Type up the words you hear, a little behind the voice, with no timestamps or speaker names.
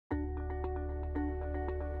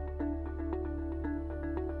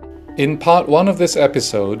In part 1 of this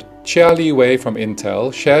episode, Chia Li Wei from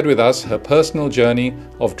Intel shared with us her personal journey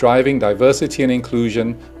of driving diversity and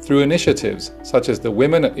inclusion through initiatives such as the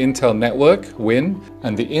Women at Intel Network, WIN,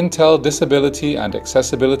 and the Intel Disability and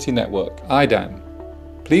Accessibility Network, IDAN.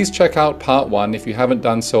 Please check out part 1 if you haven't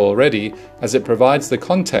done so already, as it provides the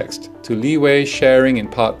context to Li Wei sharing in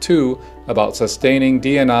part 2 about sustaining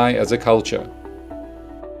D&I as a culture.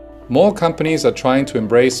 More companies are trying to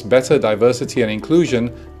embrace better diversity and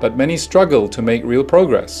inclusion, but many struggle to make real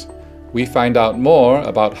progress. We find out more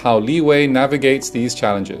about how Li Wei navigates these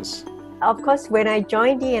challenges. Of course, when I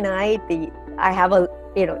joined D&I, I have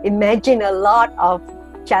imagine a lot of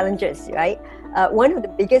challenges, right? One of the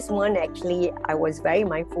biggest one actually, I was very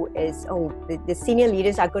mindful is, the senior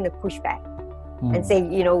leaders are going to push back and say,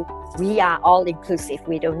 we are all inclusive,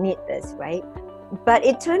 we don't need this, right? But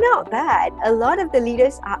it turned out that a lot of the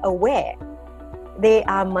leaders are aware. They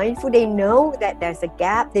are mindful, they know that there's a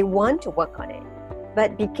gap, they want to work on it.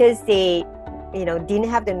 But because they, didn't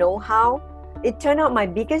have the know-how, it turned out my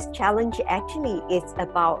biggest challenge actually is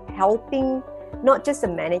about helping not just the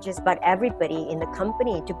managers, but everybody in the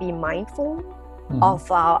company to be mindful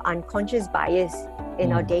of our unconscious bias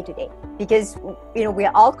in our day-to-day. Because,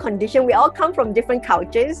 we're all conditioned, we all come from different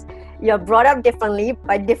cultures, you're brought up differently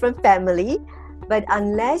by different family. But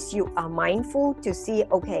unless you are mindful to see,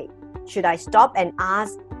 okay, should I stop and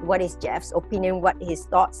ask what is Jeff's opinion, what his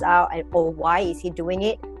thoughts are, or why is he doing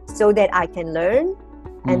it, so that I can learn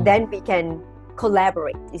and then we can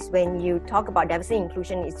collaborate. Is when you talk about diversity and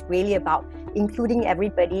inclusion, it's really about including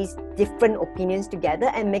everybody's different opinions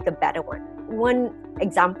together and make a better one. One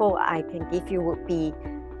example I can give you would be,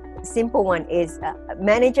 a simple one is a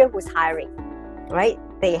manager who's hiring, right?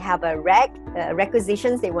 They have a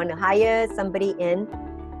requisitions, they want to hire somebody in.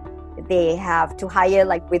 They have to hire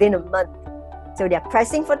like within a month. So they're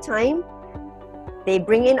pressing for time. They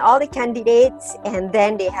bring in all the candidates and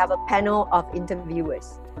then they have a panel of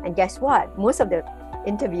interviewers. And guess what? Most of the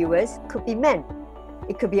interviewers could be men.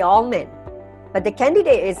 It could be all men. But the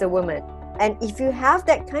candidate is a woman. And if you have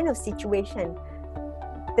that kind of situation,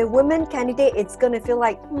 the woman candidate, it's going to feel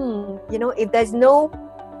like, if there's no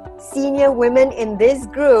senior women in this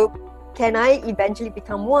group, can I eventually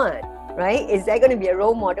become one, right? Is that going to be a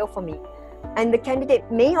role model for me? And the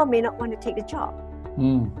candidate may or may not want to take the job.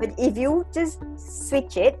 But if you just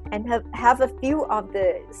switch it and have a few of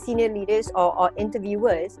the senior leaders or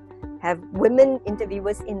interviewers, have women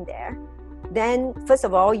interviewers in there, then first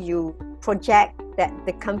of all, you project that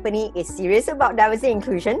the company is serious about diversity and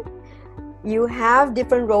inclusion. You have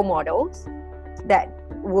different role models that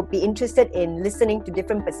would be interested in listening to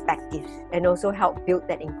different perspectives and also help build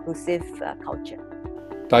that inclusive culture.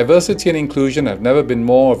 Diversity and inclusion have never been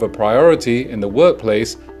more of a priority in the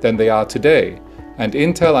workplace than they are today, and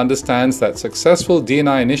Intel understands that successful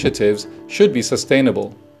D&I initiatives should be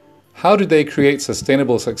sustainable. How do they create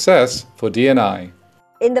sustainable success for D&I?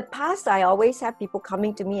 In the past, I always have people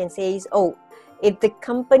coming to me and say, if the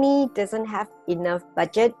company doesn't have enough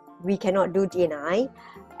budget, we cannot do D&I.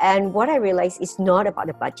 And what I realized is not about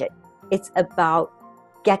the budget. It's about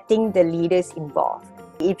getting the leaders involved.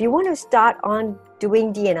 If you want to start on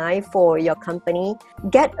doing D&I for your company,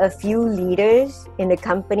 get a few leaders in the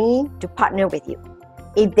company to partner with you.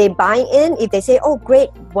 If they buy in, if they say, great,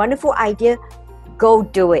 wonderful idea, go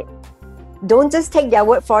do it. Don't just take their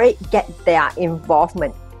word for it, get their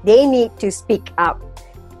involvement. They need to speak up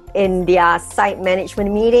in their site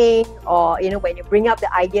management meeting, or when you bring up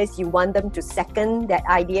the ideas, you want them to second that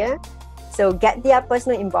idea. So get their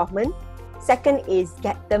personal involvement. Second is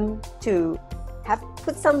get them to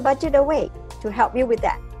put some budget away to help you with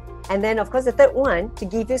that. And then of course the third one, to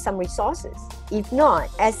give you some resources. If not,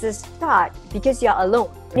 as a start, because you're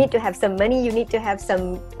alone, you need to have some money, you need to have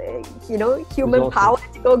some human resources, power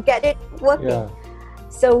to go get it working. Yeah.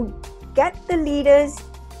 So get the leaders,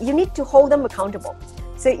 you need to hold them accountable.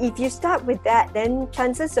 So if you start with that, then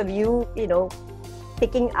chances of you,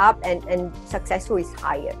 picking up and successful is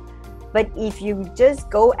higher. But if you just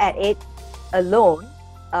go at it alone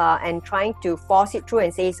and trying to force it through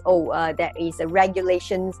and say, there is a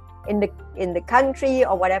regulations in the country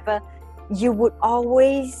or whatever, you would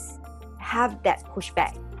always have that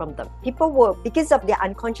pushback from them. People will, because of their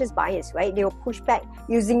unconscious bias, right? They will push back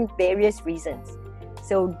using various reasons.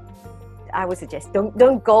 So I would suggest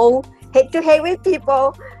don't go head to head with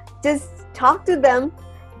people. Just talk to them,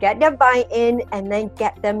 get their buy-in, and then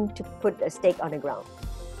get them to put a stake on the ground.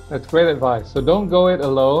 That's great advice. So don't go it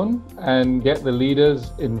alone, and get the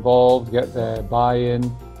leaders involved, get their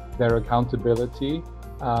buy-in, their accountability,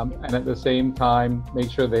 and at the same time,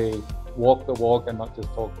 make sure they walk the walk and not just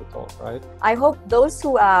talk the talk, right? I hope those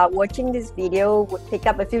who are watching this video would pick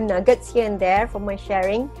up a few nuggets here and there from my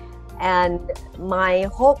sharing. And my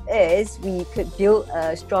hope is we could build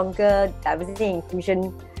a stronger diversity and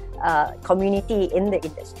inclusion community in the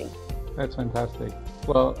industry. That's fantastic.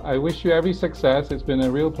 Well, I wish you every success. It's been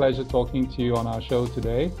a real pleasure talking to you on our show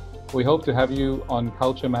today. We hope to have you on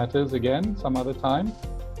Culture Matters again some other time,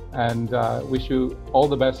 and wish you all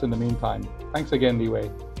the best in the meantime. Thanks again, Li Wei.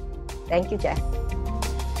 Thank you, Jeff.